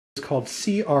is called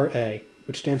CRA,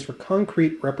 which stands for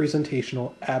Concrete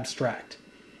Representational Abstract.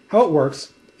 How it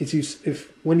works is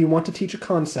when you want to teach a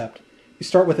concept, you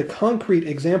start with a concrete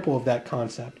example of that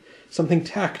concept, something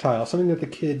tactile, something that the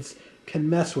kids can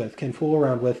mess with, can fool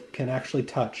around with, can actually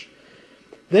touch.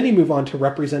 Then you move on to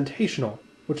representational,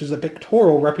 which is a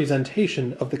pictorial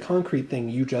representation of the concrete thing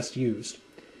you just used.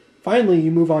 Finally,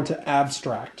 you move on to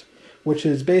abstract, which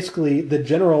is basically the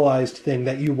generalized thing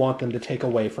that you want them to take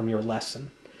away from your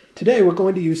lesson. Today we're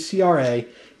going to use CRA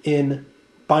in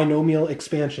binomial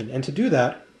expansion, and to do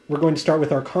that, we're going to start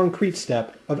with our concrete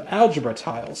step of algebra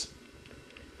tiles.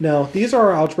 Now, these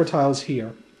are our algebra tiles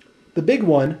here. The big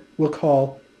one we'll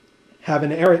call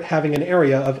having an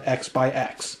area of x by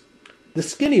x. The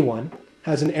skinny one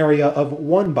has an area of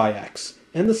 1 by x,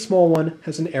 and the small one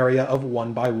has an area of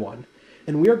 1 by 1.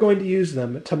 And we are going to use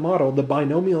them to model the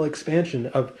binomial expansion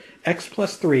of x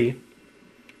plus 3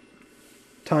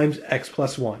 times x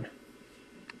plus 1.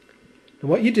 And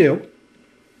what you do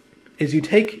is you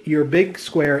take your big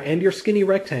square and your skinny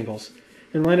rectangles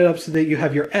and line it up so that you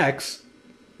have your x,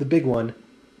 the big one,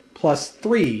 plus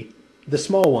 3, the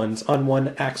small ones, on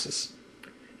one axis.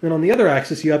 And then on the other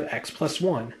axis you have x plus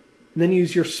 1. And then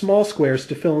use your small squares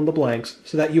to fill in the blanks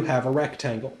so that you have a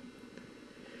rectangle.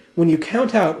 When you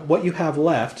count out what you have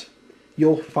left,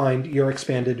 you'll find your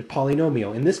expanded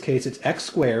polynomial. In this case, it's x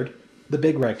squared, the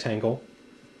big rectangle,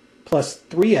 plus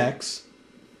 3x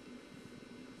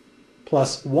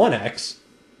plus 1x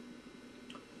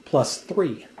plus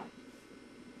 3.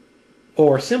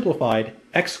 Or simplified,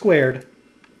 x squared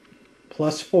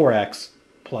plus 4x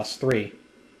plus 3.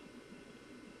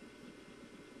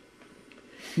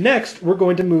 Next, we're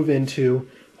going to move into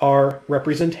our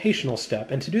representational step,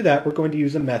 and to do that we're going to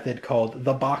use a method called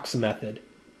the box method.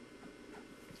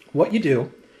 What you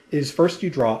do is first you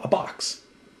draw a box,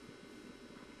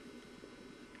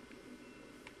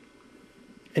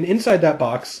 and inside that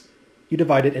box you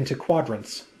divide it into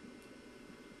quadrants.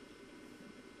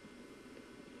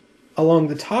 Along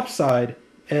the top side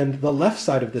and the left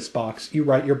side of this box you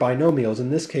write your binomials, in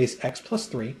this case x plus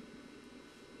 3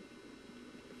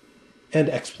 and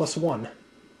x plus 1.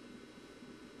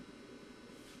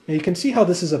 Now you can see how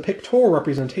this is a pictorial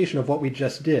representation of what we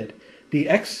just did. The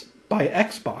x by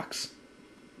x box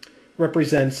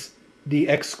represents the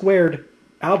x squared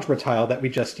algebra tile that we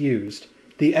just used.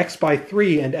 The x by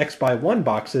 3 and x by 1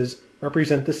 boxes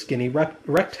represent the skinny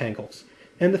rectangles,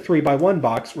 and the 3 by 1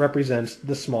 box represents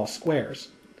the small squares.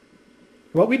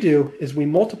 What we do is we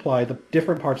multiply the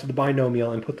different parts of the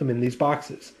binomial and put them in these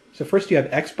boxes. So first you have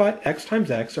x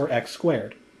times x, or x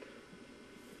squared.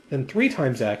 Then 3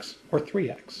 times x, or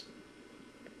 3x.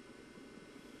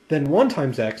 Then 1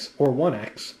 times x, or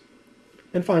 1x.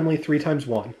 And finally 3 times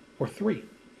 1, or 3.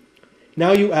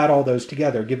 Now you add all those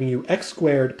together, giving you x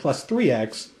squared plus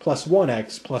 3x plus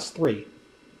 1x plus 3.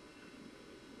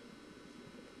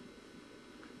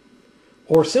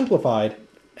 Or simplified,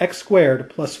 x squared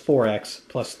plus 4x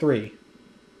plus 3.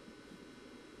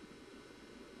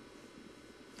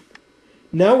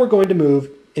 Now we're going to move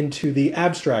into the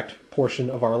abstract portion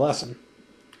of our lesson,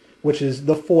 which is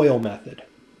the FOIL method.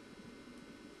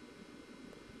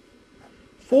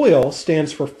 FOIL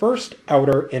stands for first,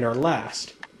 outer, inner,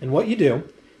 last. And what you do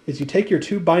is you take your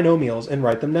two binomials and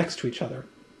write them next to each other.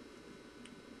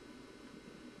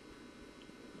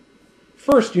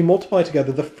 First, you multiply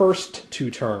together the first two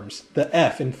terms, the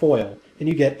f in FOIL, and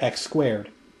you get x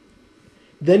squared.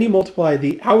 Then you multiply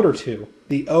the outer two,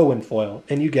 the o in FOIL,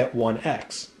 and you get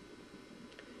 1x.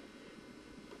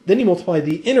 Then you multiply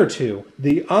the inner two,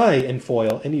 the I in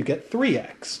FOIL, and you get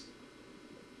 3x.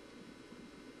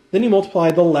 Then you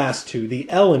multiply the last two, the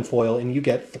L in FOIL, and you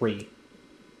get 3.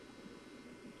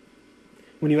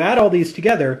 When you add all these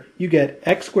together, you get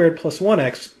x squared plus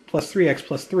 1x plus 3x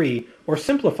plus 3, or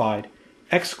simplified,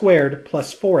 x squared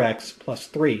plus 4x plus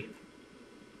 3.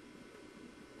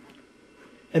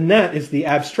 And that is the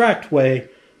abstract way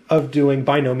of doing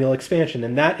binomial expansion,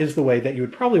 and that is the way that you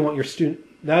would probably want your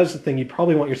that is the thing you'd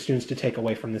probably want your students to take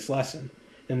away from this lesson.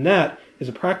 And that is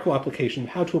a practical application of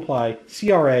how to apply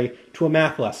CRA to a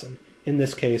math lesson, in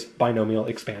this case, binomial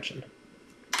expansion.